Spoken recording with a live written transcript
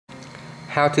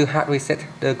how to hard reset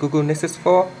the Google Nexus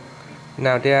 4.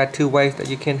 Now there are two ways that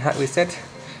you can hard reset.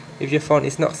 If your phone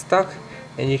is not stuck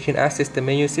and you can access the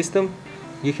menu system,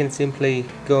 you can simply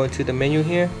go into the menu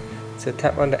here. So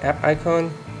tap on the app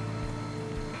icon.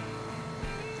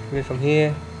 Then from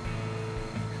here,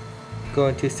 go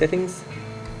into settings.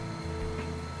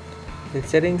 In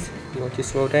settings, you want to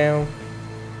scroll down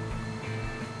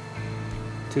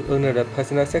to under the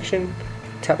personal section.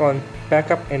 Tap on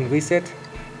backup and reset.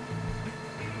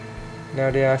 Now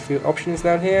there are a few options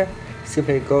down here.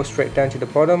 Simply go straight down to the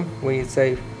bottom where you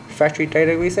say factory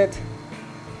data reset.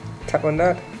 Tap on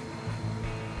that.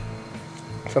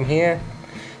 From here,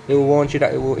 it will warn you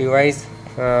that it will erase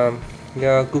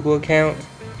your Google account,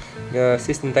 your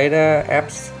system data,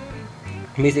 apps,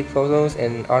 music, photos,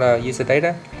 and other user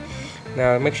data.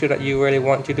 Now make sure that you really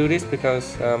want to do this,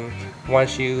 because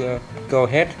once you go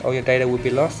ahead, all your data will be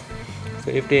lost.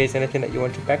 So if there is anything that you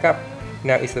want to back up,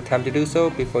 now is the time to do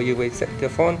so before you reset your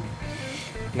phone.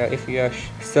 Now if you are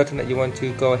certain that you want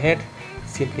to go ahead,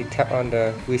 simply tap on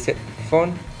the reset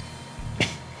phone,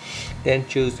 then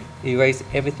choose erase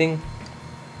everything.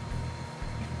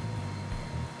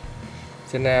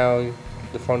 So now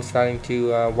the phone is starting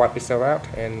to wipe itself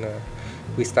out and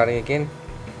restarting again.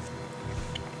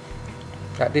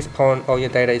 At this point, all your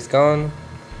data is gone,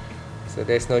 so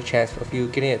there's no chance of you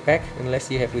getting it back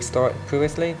unless you have restored it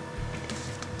previously.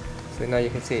 So now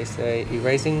you can see it's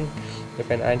erasing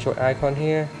with an Android icon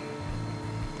here.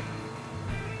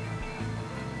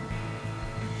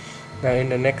 Now in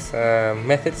the next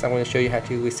methods, I'm going to show you how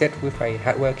to reset with a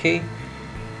hardware key.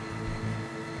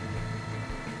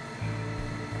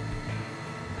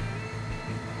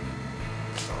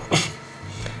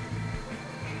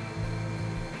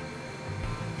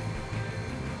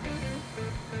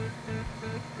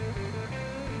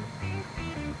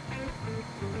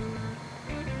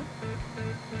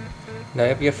 Now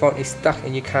if your phone is stuck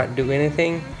and you can't do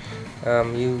anything,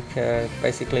 you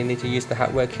basically need to use the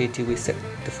hardware key to reset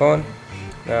the phone.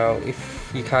 Now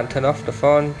if you can't turn off the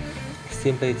phone,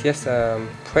 simply just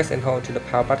press and hold to the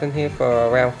power button here for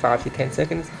around 5 to 10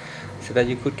 seconds so that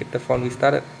you could get the phone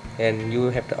restarted and you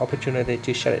will have the opportunity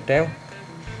to shut it down.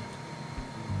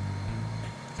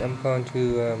 So I'm going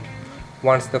to,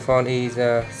 once the phone is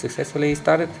successfully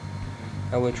started,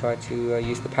 I will try to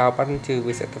use the power button to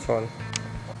reset the phone.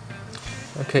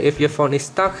 Okay, if your phone is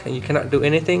stuck and you cannot do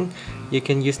anything, you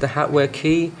can use the hardware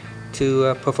key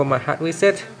to perform a hard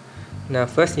reset. Now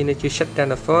first you need to shut down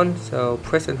the phone, so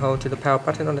press and hold to the power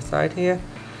button on the side here,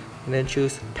 and then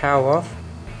choose power off,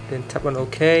 then tap on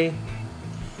OK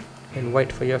and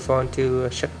wait for your phone to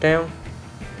shut down.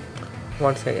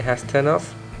 Once it has turned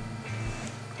off,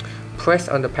 press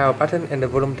on the power button and the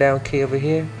volume down key over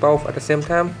here, both at the same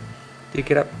time, to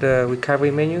get up the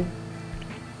recovery menu.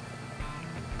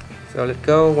 So let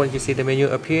go. Once you see the menu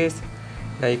appears,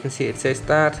 now you can see it says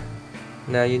start.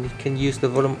 Now you can use the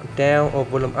volume down or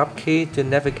volume up key to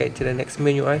navigate to the next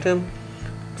menu item.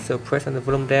 So press on the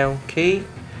volume down key,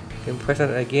 then press on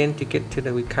it again to get to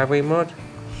the recovery mode.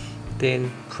 Then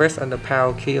press on the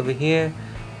power key over here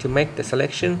to make the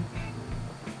selection.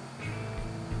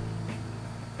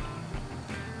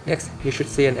 Next, you should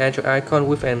see an Android icon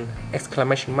with an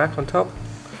exclamation mark on top.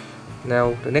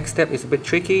 Now the next step is a bit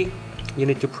tricky. You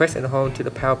need to press and hold to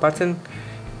the power button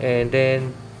and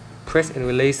then press and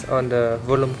release on the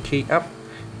volume key up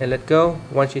and let go.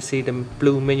 Once you see the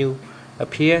blue menu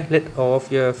appear, let all of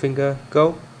your finger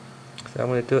go. So I'm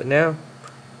going to do it now.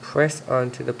 Press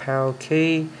onto the power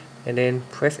key and then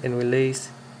press and release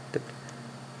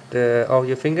all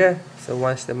your finger. So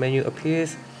once the menu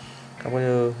appears, I'm going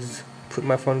to put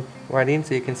my phone right in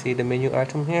so you can see the menu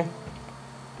item here.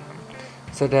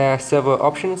 So there are several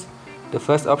options. The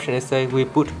first option is say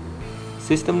reboot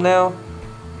system now.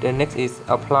 The next is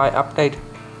apply update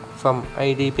from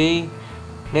ADB.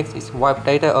 Next is wipe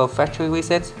data or factory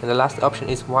resets, and the last option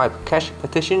is wipe cache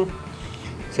partition.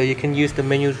 So you can use the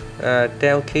menu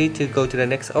down key to go to the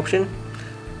next option.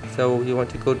 So you want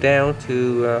to go down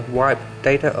to wipe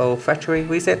data or factory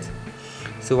reset.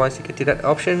 So once you get to that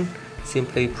option,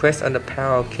 simply press on the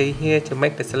power key here to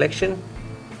make the selection.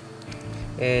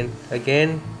 And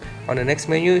again, on the next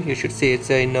menu, you should see it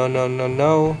say no, no, no,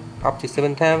 no up to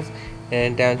 7 times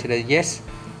and down to the yes.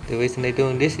 The reason they're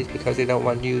doing this is because they don't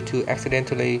want you to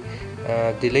accidentally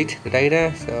delete the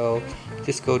data. So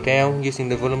just go down using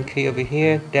the volume key over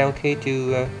here, down key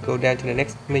to go down to the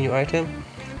next menu item.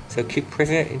 So keep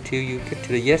pressing it until you get to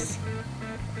the yes.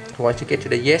 Once you get to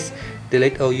the yes,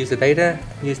 delete or use the data.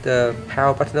 Use the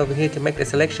power button over here to make the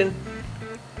selection.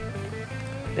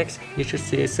 Next, you should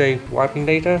see it say wiping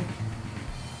data,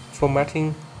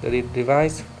 formatting the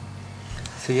device.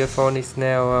 So your phone is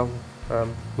now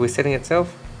resetting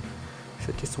itself,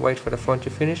 so just wait for the phone to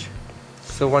finish.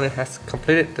 So when it has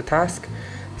completed the task,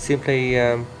 simply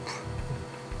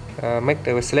make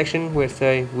the selection where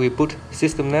say reboot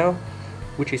system now,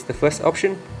 which is the first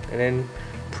option, and then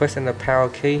press on the power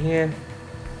key here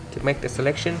to make the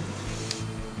selection.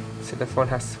 So the phone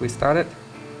has restarted.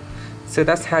 So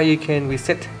that's how you can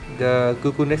reset the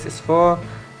Google Nexus 4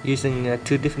 using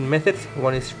two different methods.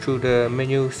 One is through the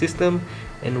menu system,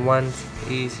 and one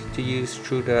is to use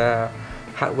through the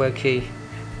hardware key.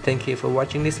 Thank you for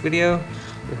watching this video.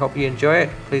 We hope you enjoy it.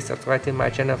 Please subscribe to my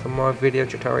channel for more video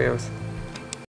tutorials.